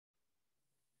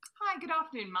Hi, good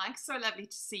afternoon, Mike. So lovely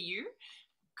to see you.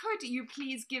 Could you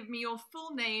please give me your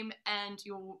full name and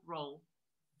your role?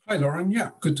 Hi, Lauren.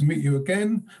 Yeah, good to meet you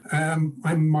again.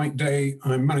 I'm Mike Day.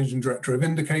 I'm Managing Director of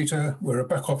Indicator. We're a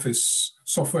back office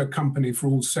software company for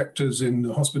all sectors in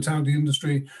the hospitality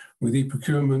industry with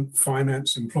e-procurement,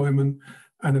 finance, employment,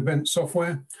 and event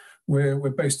software. We're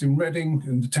based in Reading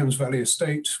in the Thames Valley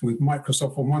estate with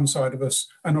Microsoft on one side of us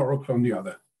and Oracle on the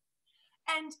other.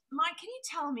 And Mike, can you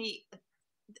tell me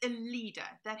a leader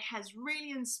that has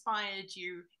really inspired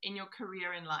you in your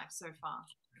career and life so far?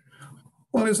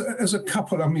 Well, there's a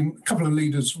couple. A couple of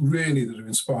leaders really that have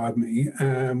inspired me.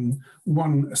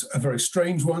 One, a very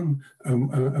strange one,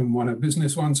 and one a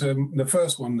business one. So the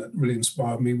first one that really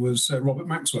inspired me was Robert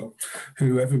Maxwell,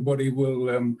 who everybody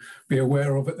will be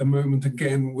aware of at the moment.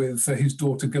 Again, with his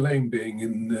daughter Ghislaine being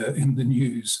in the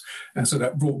news, and so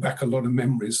that brought back a lot of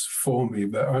memories for me.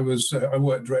 But I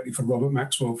worked directly for Robert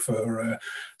Maxwell for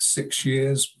 6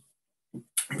 years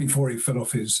before he fell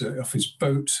off his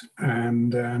boat,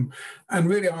 and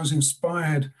really I was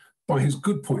inspired by his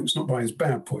good points, not by his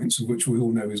bad points, of which we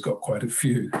all know he's got quite a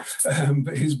few.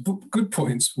 But his good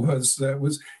points was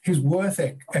his work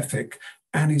ethic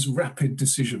and his rapid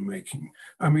decision making.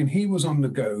 I mean, he was on the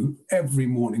go every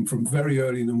morning from very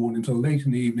early in the morning till late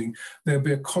in the evening. There'd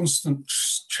be a constant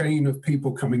chain of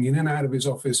people coming in and out of his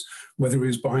office, whether he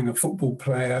was buying a football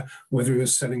player, whether he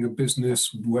was selling a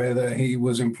business, whether he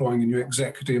was employing a new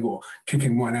executive or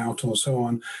kicking one out or so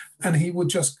on. And he would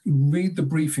just read the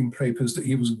briefing papers that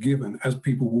he was given as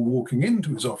people were walking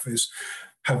into his office,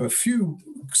 have a few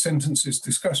sentences,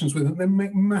 discussions with them, then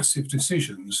make massive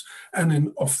decisions, and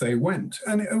then off they went.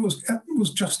 And it was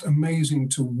just amazing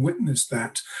to witness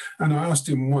that. And I asked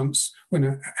him once,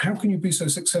 how can you be so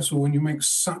successful when you make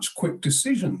such quick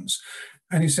decisions?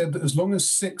 And he said that as long as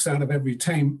 6 out of every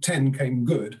 10 came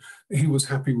good, he was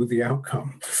happy with the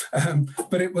outcome.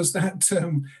 But it was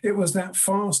that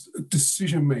fast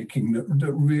decision making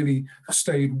that really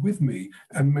stayed with me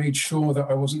and made sure that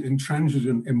I wasn't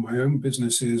intransigent in my own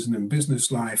businesses and in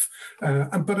business life,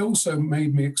 but also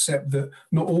made me accept that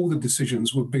not all the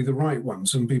decisions would be the right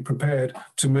ones and be prepared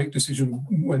to make decisions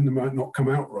when they might not come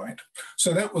out right.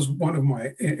 So that was one of my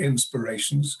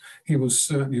inspirations. He was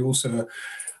certainly also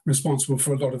responsible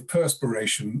for a lot of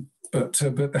perspiration, but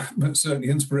certainly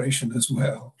inspiration as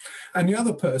well. And the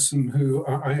other person who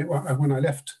when I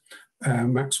left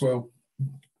Maxwell,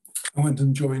 I went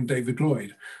and joined David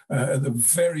Lloyd at the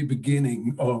very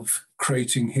beginning of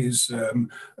creating his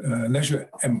leisure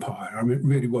empire. I mean, it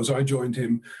really was. I joined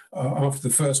him after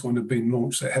the first one had been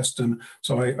launched at Heston.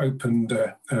 So I opened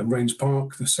Rains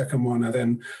Park. The second one I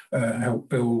then helped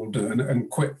build and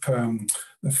Quip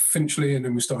Finchley, and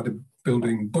then we started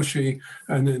building Bushy,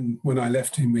 and then when I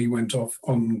left him, he went off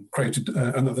on created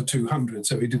another 200,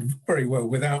 so he did very well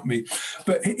without me.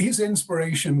 But his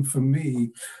inspiration for me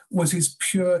was his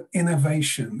pure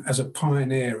innovation as a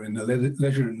pioneer in the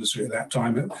leisure industry at that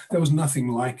time. There was nothing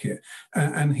like it,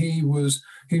 and he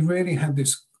really had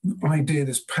this idea,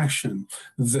 this passion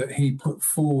that he put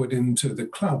forward into the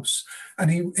clubs. And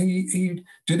he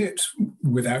did it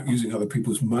without using other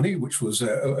people's money, which was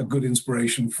a good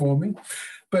inspiration for me.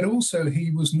 But also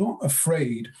he was not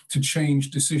afraid to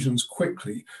change decisions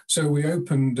quickly. So we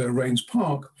opened Rains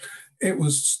Park. It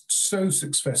was so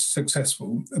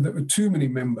successful that there were too many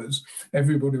members.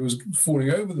 Everybody was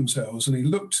falling over themselves. And he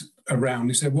looked around.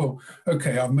 He said, well,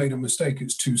 okay, I've made a mistake.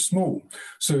 It's too small.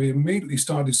 So he immediately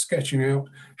started sketching out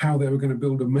how they were going to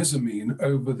build a mezzanine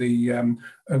over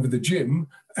the gym.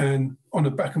 And on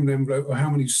the back of an envelope, how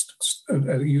many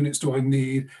units do I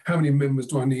need? How many members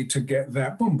do I need to get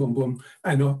that? Boom, boom, boom.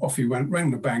 And off he went,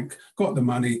 rang the bank, got the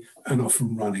money, and off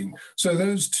and running. So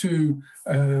those two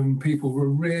people were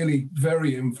really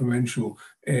very influential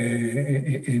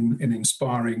in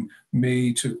inspiring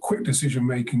me to quick decision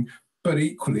making, but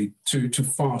equally to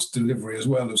fast delivery as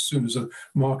well, as soon as a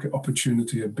market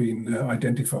opportunity had been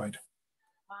identified.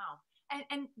 Wow.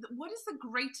 And what is the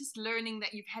greatest learning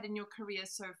that you've had in your career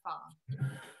so far?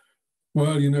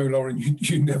 Well, Lauren,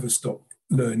 you never stop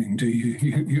learning, do you?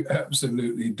 You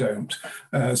absolutely don't.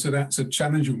 So that's a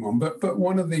challenging one. But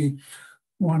one of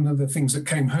the things that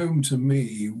came home to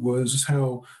me was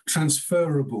how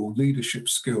transferable leadership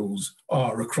skills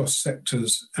are across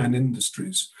sectors and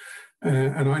industries.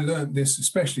 And I learned this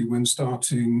especially when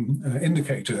starting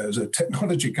Indicator as a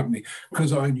technology company,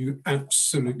 because I knew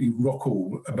absolutely rock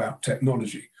all about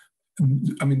technology.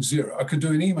 I mean, zero. I could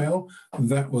do an email,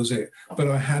 that was it. But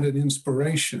I had an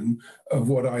inspiration of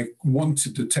what I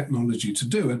wanted the technology to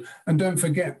do. And don't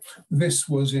forget, this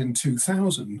was in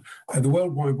 2000. The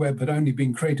World Wide Web had only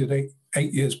been created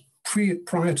eight years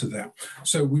prior to that.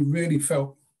 So we really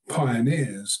felt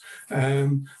pioneers.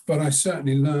 But I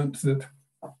certainly learned that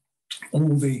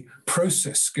all the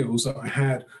process skills that I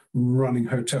had running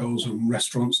hotels and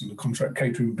restaurants and the contract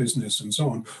catering business and so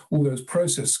on, all those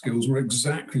process skills were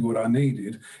exactly what I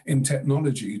needed in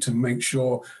technology to make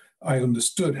sure I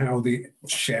understood how the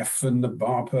chef and the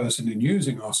bar person in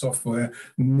using our software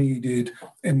needed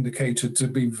Indicator to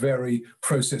be very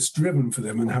process driven for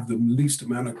them and have the least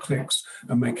amount of clicks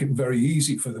and make it very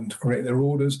easy for them to create their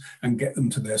orders and get them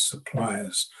to their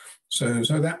suppliers. So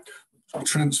that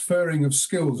transferring of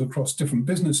skills across different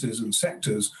businesses and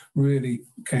sectors really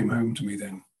came home to me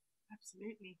then.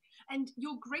 Absolutely. And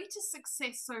your greatest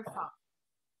success so far?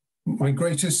 My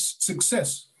greatest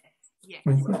success? Yes.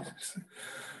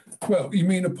 Well, you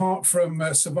mean apart from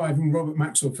surviving Robert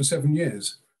Maxwell for 7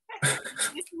 years?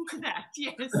 Listen to that,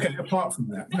 yes. Okay, apart from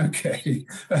that, okay.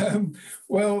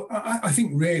 Well, I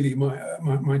think really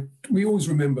we always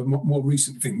remember more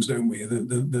recent things, don't we,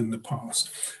 than the past.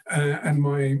 And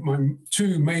my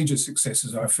two major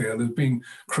successes, I feel, have been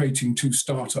creating two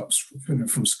startups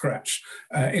from scratch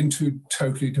in two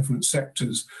totally different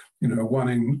sectors. One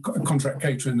in contract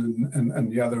catering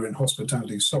and the other in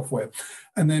hospitality software,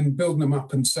 and then building them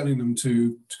up and selling them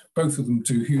to both of them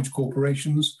to huge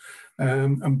corporations.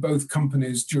 And both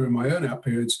companies during my earn-out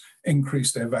periods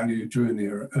increased their value during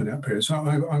the earn-out period. So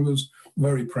I was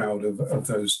very proud of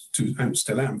those two, and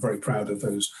still am very proud of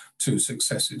those two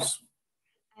successes.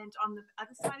 And on the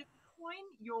other side of the coin,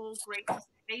 your greatest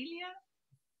failure?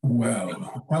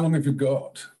 Well, how long have you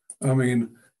got? I mean,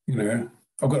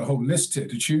 I've got a whole list here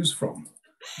to choose from.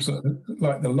 So,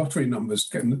 like the lottery numbers,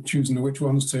 choosing which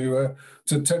ones to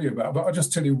tell you about. But I'll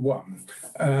just tell you one.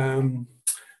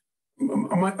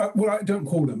 Well, I don't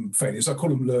call them failures. I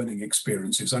call them learning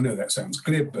experiences. I know that sounds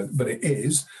glib, but it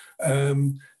is.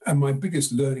 And my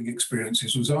biggest learning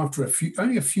experiences was after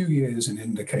only a few years in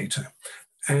Indicator.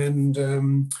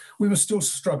 And we were still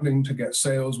struggling to get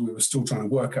sales. We were still trying to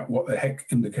work out what the heck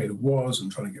Indicator was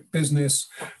and trying to get business.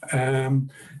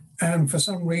 And for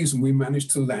some reason, we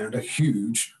managed to land a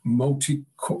huge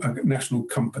multinational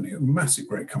company, a massive,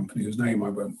 great company whose name I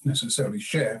won't necessarily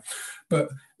share. But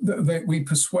we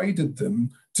persuaded them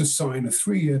to sign a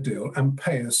 3-year deal and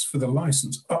pay us for the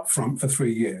license upfront for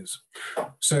 3 years.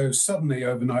 So suddenly,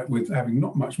 overnight, with having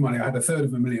not much money, I had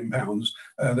 £250,000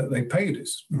 that they paid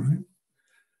us. Right?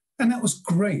 And that was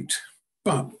great.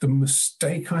 But the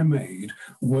mistake I made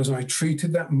was I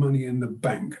treated that money in the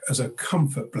bank as a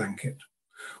comfort blanket.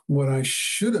 What I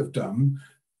should have done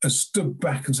is stood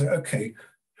back and say, okay,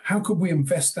 how could we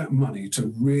invest that money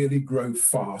to really grow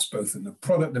fast, both in the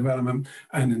product development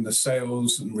and in the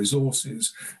sales and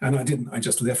resources? And I didn't. I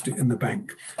just left it in the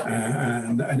bank.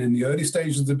 And in the early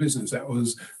stages of the business, that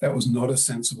was not a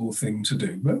sensible thing to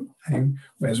do. But hey,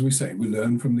 as we say, we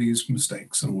learn from these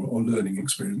mistakes or learning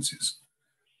experiences.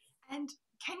 And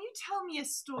can you tell me a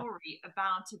story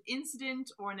about an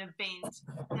incident or an event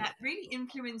that really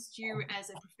influenced you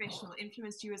as a professional,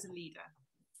 influenced you as a leader?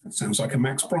 That sounds like a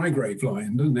Max Bygrave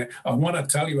line, doesn't it? I want to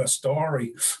tell you a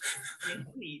story. Yes,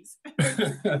 please.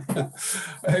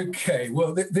 Okay,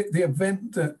 well, the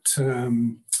event that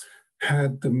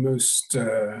had the most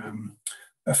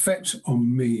effect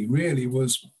on me really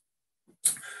was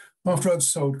after I'd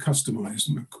sold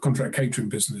Customised, a contract catering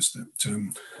business that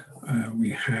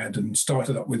we had and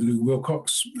started up with Lou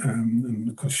Wilcox, and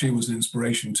of course she was an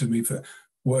inspiration to me for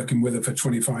working with her for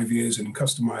 25 years in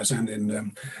Customised and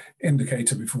in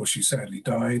Indicator before she sadly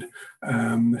died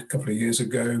a couple of years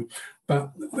ago.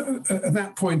 But at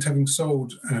that point, having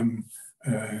sold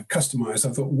Customised,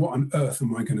 I thought, what on earth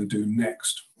am I going to do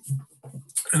next?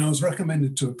 And I was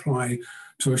recommended to apply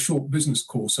to a short business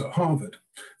course at Harvard.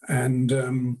 And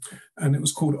it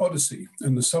was called Odyssey,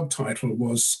 and the subtitle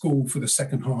was School for the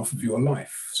Second Half of Your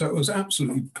Life. So it was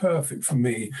absolutely perfect for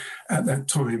me at that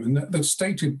time. And the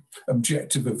stated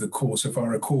objective of the course, if I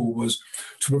recall, was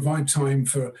to provide time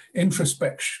for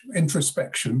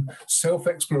introspection,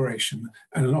 self-exploration,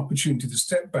 and an opportunity to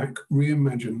step back,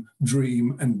 reimagine,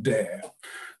 dream, and dare.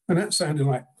 And that sounded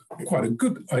like quite a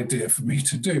good idea for me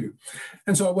to do.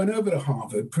 And so I went over to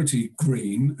Harvard pretty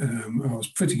green. I was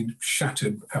pretty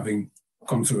shattered, having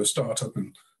gone through a startup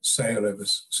and sale over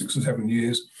 6 or 7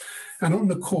 years. And on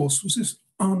the course was this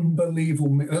unbelievable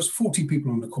mix. There was 40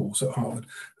 people on the course at Harvard,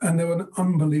 and there were an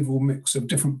unbelievable mix of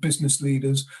different business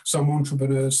leaders, some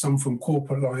entrepreneurs, some from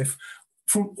corporate life,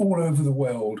 from all over the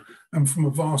world and from a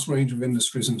vast range of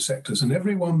industries and sectors. And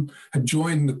everyone had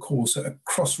joined the course at a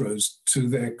crossroads to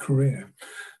their career.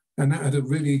 And that had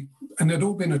they'd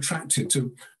all been attracted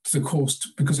to to the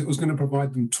course because it was going to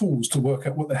provide them tools to work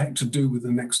out what the heck to do with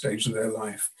the next stage of their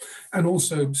life. And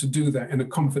also to do that in a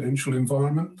confidential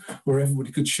environment where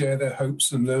everybody could share their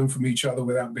hopes and learn from each other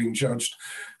without being judged.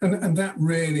 And that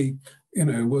really,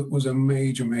 was a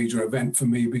major, major event for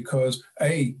me because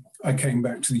A, I came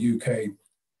back to the UK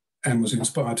and was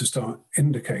inspired to start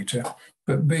Indicator,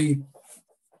 but B,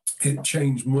 it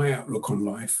changed my outlook on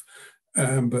life.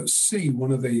 But C,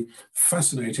 one of the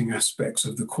fascinating aspects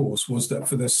of the course was that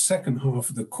for the second half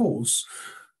of the course,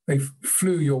 they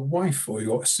flew your wife or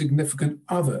your significant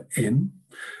other in.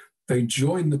 They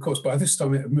joined the course. By this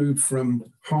time, it had moved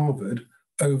from Harvard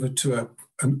over to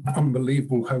an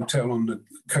unbelievable hotel on the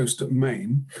coast of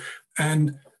Maine.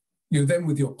 And you're then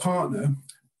with your partner,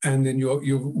 and then you're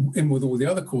in with all the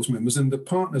other course members, and the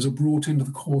partners are brought into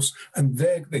the course, and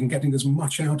they're then getting as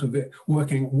much out of it,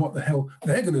 working out what the hell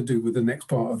they're going to do with the next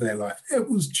part of their life. It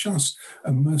was just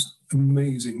a most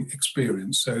amazing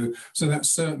experience. So that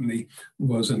certainly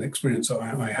was an experience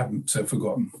I haven't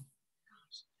forgotten.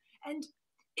 And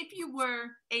if you were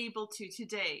able to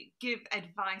today give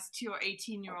advice to your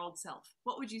 18-year-old self,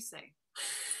 what would you say?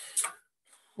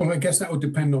 Well, I guess that would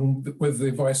depend on whether the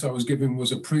advice I was giving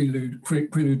was a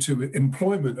prelude to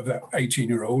employment of that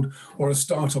 18-year-old or a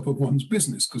startup of one's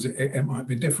business, because it might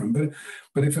be different.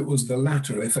 But if it was the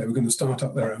latter, if they were going to start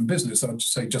up their own business, I'd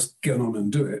say just get on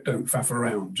and do it. Don't faff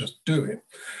around, just do it.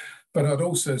 But I'd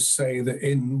also say that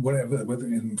in whatever, whether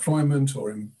in employment or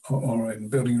in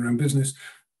building your own business,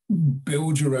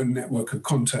 build your own network of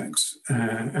contacts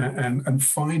and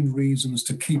find reasons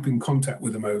to keep in contact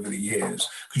with them over the years,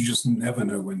 because you just never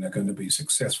know when they're going to be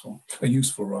successful, or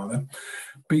useful rather.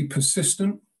 Be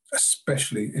persistent,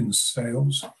 especially in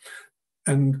sales.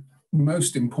 And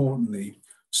most importantly,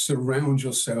 surround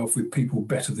yourself with people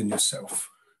better than yourself,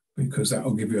 because that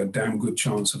will give you a damn good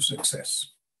chance of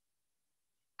success.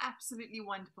 Absolutely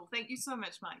wonderful. Thank you so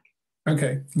much, Mike.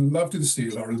 Okay, lovely to see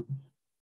you, Lauren.